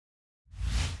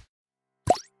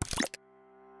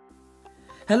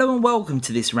Hello and welcome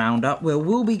to this roundup where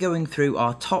we'll be going through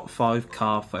our top 5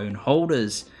 car phone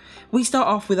holders. We start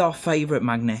off with our favourite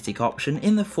magnetic option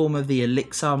in the form of the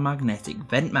Olixar magnetic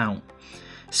vent mount.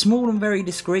 Small and very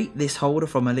discreet, this holder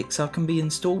from Olixar can be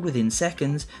installed within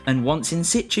seconds and once in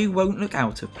situ won't look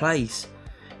out of place.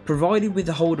 Provided with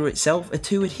the holder itself are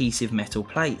 2 adhesive metal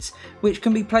plates, which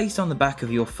can be placed on the back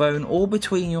of your phone or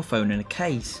between your phone and a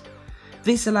case.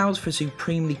 This allows for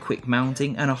supremely quick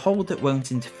mounting and a hold that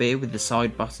won't interfere with the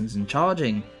side buttons and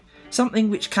charging, something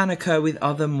which can occur with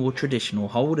other more traditional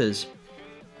holders.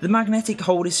 The magnetic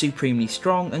hold is supremely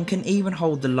strong and can even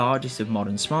hold the largest of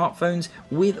modern smartphones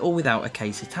with or without a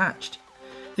case attached.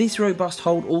 This robust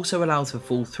hold also allows for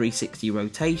full 360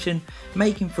 rotation,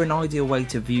 making for an ideal way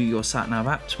to view your sat-nav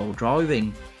apps while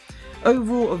driving.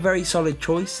 Overall a very solid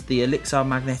choice, the Olixar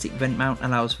magnetic vent mount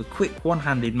allows for quick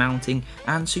one-handed mounting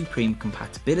and supreme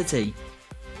compatibility.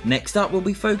 Next up we'll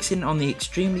be focusing on the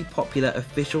extremely popular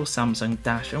official Samsung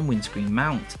dash and windscreen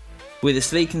mount. With a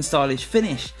sleek and stylish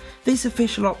finish, this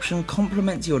official option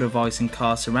complements your device and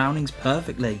car surroundings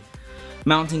perfectly.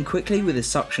 Mounting quickly with a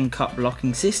suction cup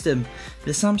blocking system,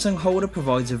 the Samsung holder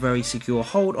provides a very secure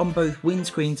hold on both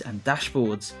windscreens and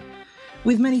dashboards.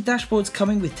 With many dashboards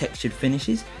coming with textured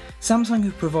finishes, Samsung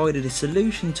have provided a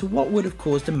solution to what would have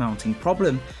caused a mounting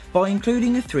problem by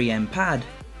including a 3M pad.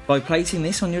 By placing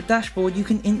this on your dashboard you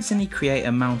can instantly create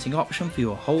a mounting option for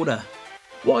your holder.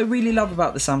 What I really love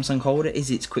about the Samsung holder is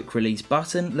its quick release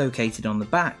button located on the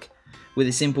back. With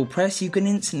a simple press you can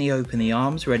instantly open the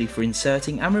arms ready for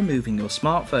inserting and removing your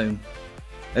smartphone.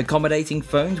 Accommodating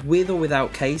phones with or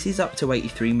without cases up to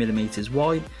 83mm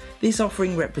wide, this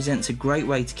offering represents a great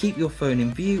way to keep your phone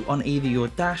in view on either your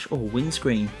dash or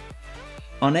windscreen.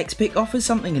 Our next pick offers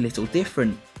something a little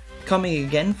different. Coming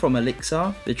again from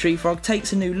Olixar, the Tree Frog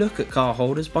takes a new look at car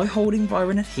holders by holding via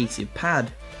an adhesive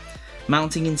pad.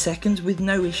 Mounting in seconds with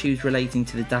no issues relating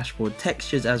to the dashboard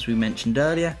textures as we mentioned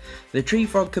earlier, the Tree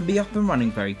Frog can be up and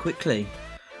running very quickly.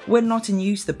 When not in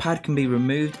use the pad can be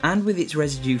removed and with its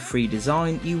residue free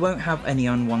design you won't have any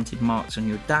unwanted marks on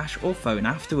your dash or phone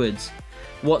afterwards.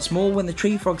 What's more, when the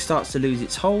Tree Frog starts to lose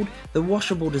its hold, the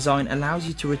washable design allows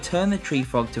you to return the Tree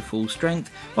Frog to full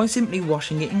strength by simply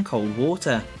washing it in cold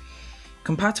water.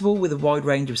 Compatible with a wide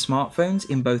range of smartphones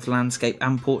in both landscape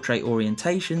and portrait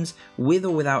orientations, with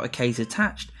or without a case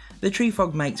attached, the Tree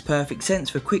Frog makes perfect sense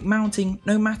for quick mounting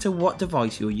no matter what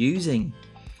device you're using.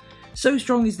 So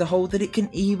strong is the hold that it can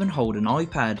even hold an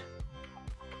iPad.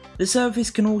 The surface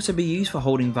can also be used for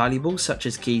holding valuables such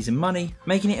as keys and money,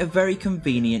 making it a very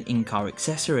convenient in-car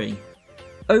accessory.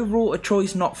 Overall a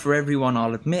choice not for everyone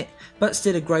I'll admit, but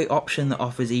still a great option that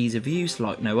offers ease of use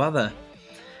like no other.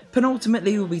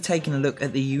 Penultimately we'll be taking a look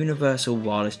at the universal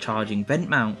wireless charging vent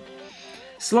mount.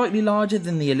 Slightly larger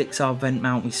than the Olixar vent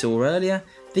mount we saw earlier,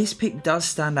 this pick does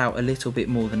stand out a little bit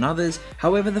more than others,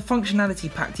 however the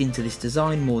functionality packed into this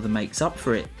design more than makes up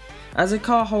for it. As a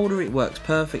car holder it works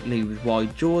perfectly with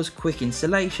wide jaws, quick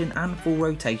installation and full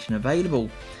rotation available.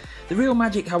 The real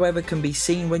magic however can be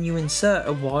seen when you insert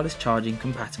a wireless charging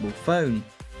compatible phone.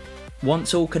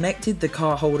 Once all connected, the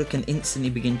car holder can instantly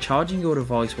begin charging your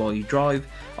device while you drive,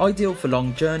 ideal for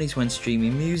long journeys when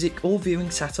streaming music or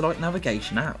viewing satellite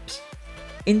navigation apps.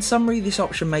 In summary, this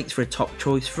option makes for a top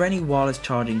choice for any wireless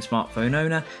charging smartphone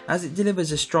owner as it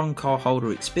delivers a strong car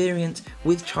holder experience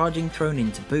with charging thrown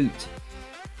into boot.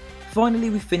 Finally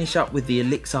we finish up with the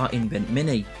Olixar Invent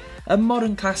Mini. A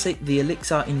modern classic, the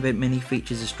Olixar Invent Mini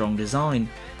features a strong design.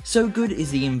 So good is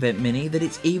the Invent Mini that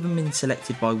it's even been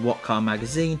selected by What Car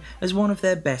magazine as one of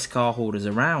their best car holders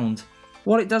around.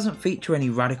 While it doesn't feature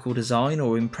any radical design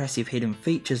or impressive hidden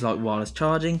features like wireless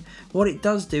charging, what it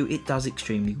does do, it does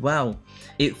extremely well.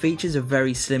 It features a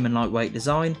very slim and lightweight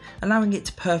design, allowing it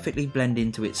to perfectly blend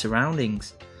into its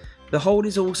surroundings. The hold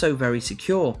is also very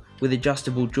secure, with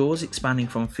adjustable jaws expanding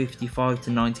from 55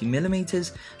 to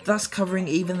 90mm, thus covering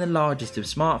even the largest of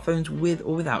smartphones with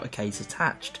or without a case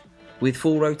attached. With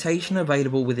full rotation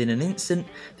available within an instant,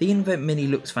 the Invent Mini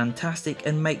looks fantastic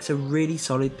and makes a really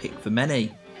solid pick for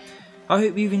many. I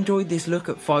hope you've enjoyed this look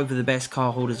at 5 of the best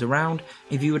car holders around.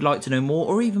 If you would like to know more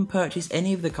or even purchase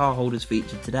any of the car holders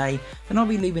featured today, then I'll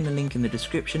be leaving a link in the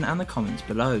description and the comments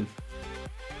below.